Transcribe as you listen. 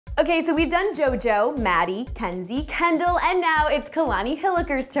Okay, so we've done JoJo, Maddie, Mackenzie, Kendall, and now it's Kalani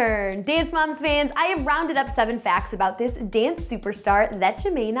Hilliker's turn. Dance Moms fans, I have rounded up 7 facts about this dance superstar that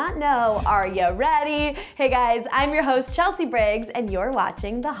you may not know. Are you ready? Hey guys, I'm your host Chelsea Briggs, and you're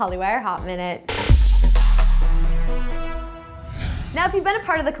watching the Hollywire Hot Minute. Now, if you've been a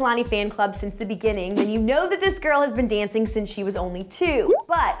part of the Kalani fan club since the beginning, then you know that this girl has been dancing since she was only 2.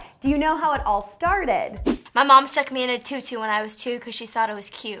 But do you know how it all started? My mom stuck me in a tutu when I was 2 because she thought it was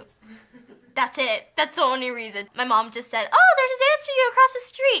cute. That's it. That's the only reason. My mom just said, oh, there's a dance studio across the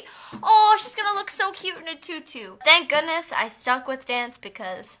street. Oh, she's gonna look so cute in a tutu. Thank goodness I stuck with dance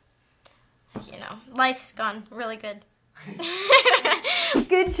because, you know, life's gone really good.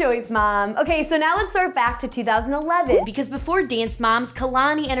 Good choice, Mom. Okay, so now let's start back to 2011, because before Dance Moms,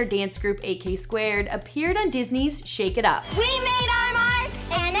 Kalani and her dance group AK² appeared on Disney's Shake It Up. We made our mark,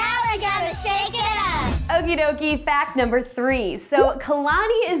 and now we're gonna shake it up. Okie dokie, fact number 3. So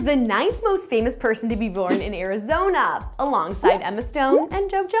Kalani is the 9th most famous person to be born in Arizona, alongside Emma Stone and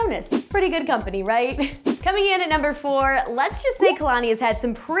Joe Jonas. Pretty good company, right? Coming in at number 4, let's just say Kalani has had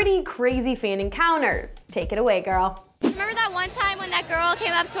some pretty crazy fan encounters. Take it away, girl. Remember that one time when that girl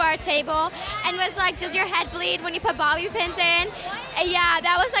came up to our table and was like, does your head bleed when you put bobby pins in? Yeah,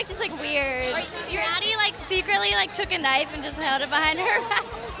 that was like just like weird. Maddie like secretly like took a knife and just held it behind her back.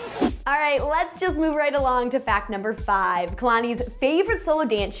 All right, let's just move right along to fact number 5. Kalani's favorite solo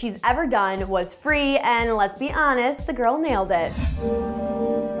dance she's ever done was Free, and let's be honest, the girl nailed it.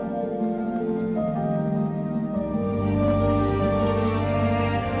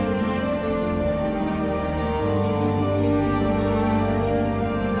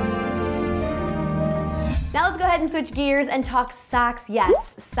 Now let's go ahead and switch gears and talk socks.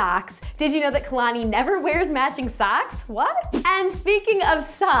 Yes, socks. Did you know that Kalani never wears matching socks? What? And speaking of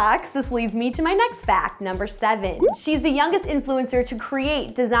socks, this leads me to my next fact, number 7. She's the youngest influencer to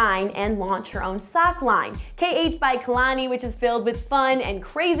create, design, and launch her own sock line, KH by Kalani, which is filled with fun and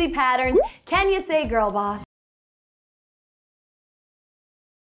crazy patterns. Can you say girl boss?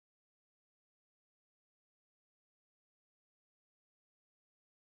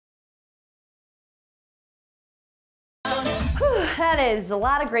 That is a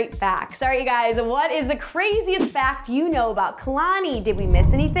lot of great facts. All right, you guys, what is the craziest fact you know about Kalani? Did we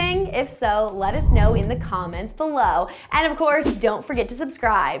miss anything? If so, let us know in the comments below. And of course, don't forget to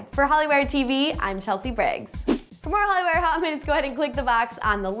subscribe. For Hollywire TV, I'm Chelsea Briggs. For more Hollywire Hot Minutes, go ahead and click the box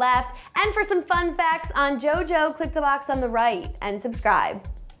on the left. And for some fun facts on JoJo, click the box on the right and subscribe.